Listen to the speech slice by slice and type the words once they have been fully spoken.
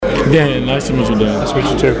Dan, nice to meet you, Dan. Nice to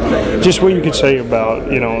meet you too. Just what you could say about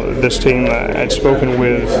this team. I'd spoken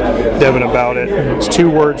with Devin about it. It's 2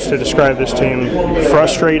 words to describe this team: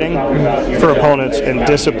 frustrating for opponents and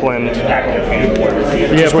disciplined.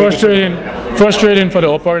 Yeah, frustrating for the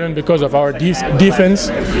opponent because of our defense,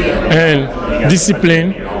 and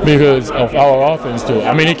discipline because of our offense too.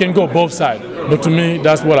 I mean, it can go both sides, but to me,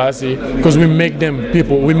 that's what I see, because we make them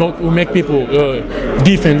people. We make people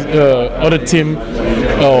defense, other team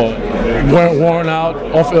worn out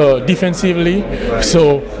defensively,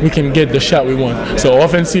 so we can get the shot we want. So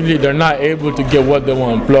offensively, they're not able to get what they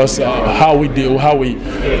want. Plus, how we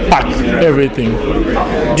pack everything.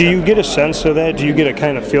 Do you get a sense of that? Do you get a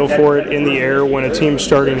kind of feel for it in the air when a team's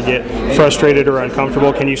starting to get frustrated or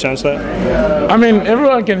uncomfortable? Can you sense that? I mean,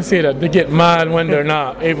 everyone can say that. They get mad when they're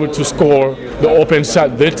not able to score the open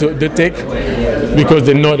shot they take, because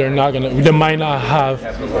they know they might not have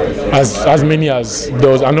as many as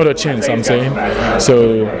those another chance. I'm saying,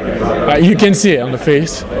 so you can see it on the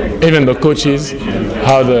face, even the coaches,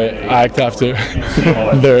 how they act after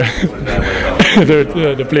the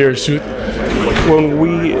players shoot. When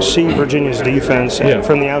we see Virginia's defense, and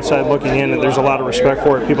from the outside looking in, there's a lot of respect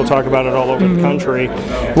for it. People talk about it all over the country.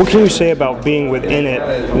 What can you say about being within it?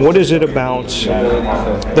 What is it about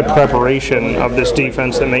the preparation of this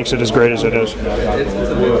defense that makes it as great as it is?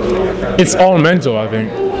 It's all mental, I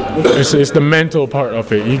think. It's the mental part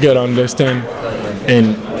of it. You gotta understand,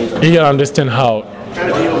 and you gotta understand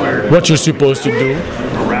what you're supposed to do,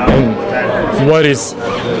 and what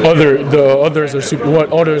others are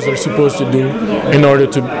supposed to do in order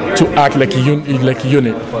to act like a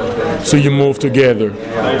unit. So you move together.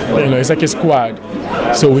 It's like a squad.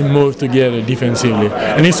 So we move together defensively.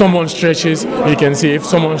 And if someone stretches, you can see if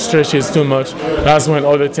someone stretches too much, that's when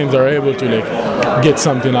other teams are able to get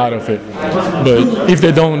something out of it. But if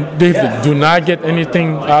they do not get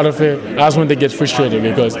anything out of it, that's when they get frustrated,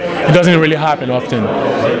 because it doesn't really happen often.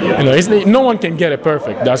 No one can get it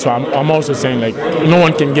perfect. That's why I'm also saying, no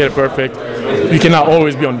one can get it perfect. You cannot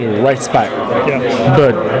always be on the right spot. Yeah.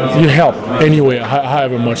 But you help anyway,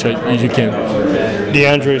 however much you can.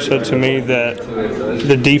 DeAndre said to me that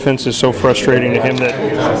the defense is so frustrating to him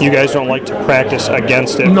that you guys don't like to practice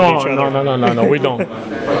against it. No, we don't.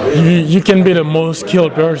 You can be the most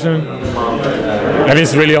skilled person, and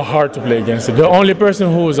it's really hard to play against it. The only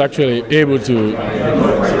person who was actually able to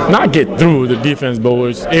not get through the defense, but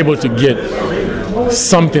was able to get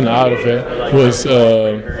something out of it was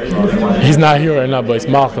he's not here right now, but it's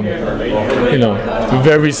Malcolm.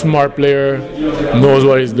 Very smart player, knows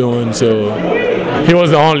what he's doing. So he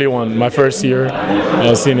was the only one my first year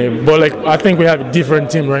seeing it. But I think we have a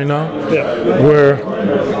different team right now, where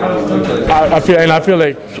I feel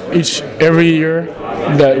like every year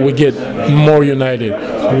that we get more united.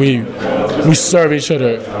 We serve each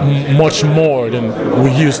other much more than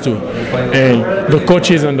we used to, and the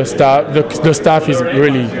coaches and the staff is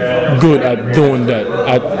really good at doing that,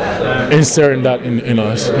 at inserting that in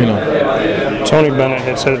us. Tony Bennett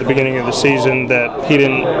had said at the beginning of the season that he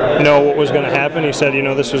didn't know what was going to happen. He said,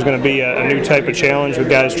 this was going to be a new type of challenge with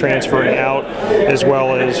guys transferring out, as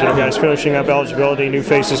well as guys finishing up eligibility, new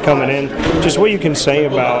faces coming in. Just what you can say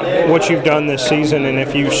about what you've done this season, and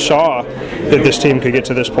if you saw that this team could get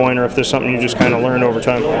to this point, or if there's something you just kind of learned over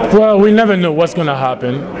time. Well, we never know what's going to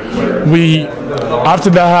happen. After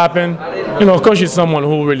that happened, coach is someone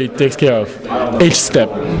who really takes care of each step,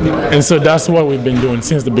 and so that's what we've been doing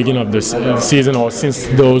since the beginning of this season, or since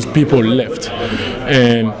those people left.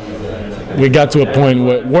 And we got to a point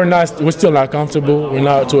where we're still not comfortable. We're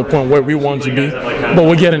not to a point where we want to be, but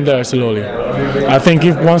we're getting there slowly. I think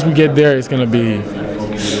once we get there, it's going to be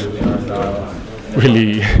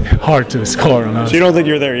really hard to score on us. So you don't think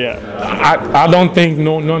you're there yet? I don't think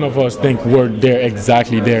none of us think we're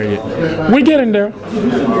exactly there yet. We're getting there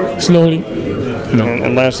slowly.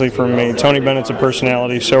 And lastly, for me, Tony Bennett's a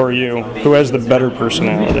personality. So are you. Who has the better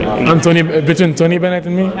personality? Between Tony Bennett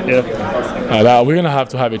and me? Yeah. We're gonna have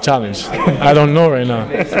to have a challenge. I don't know right now.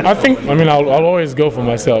 I'll always go for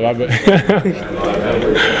myself,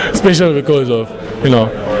 especially because of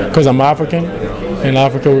because I'm African. In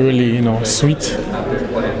Africa, we're really sweet,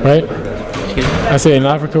 right? I say in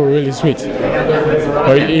Africa we're really sweet.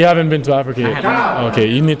 Or you haven't been to Africa yet? Okay,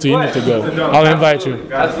 you need to go. I'll invite you.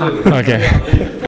 Okay.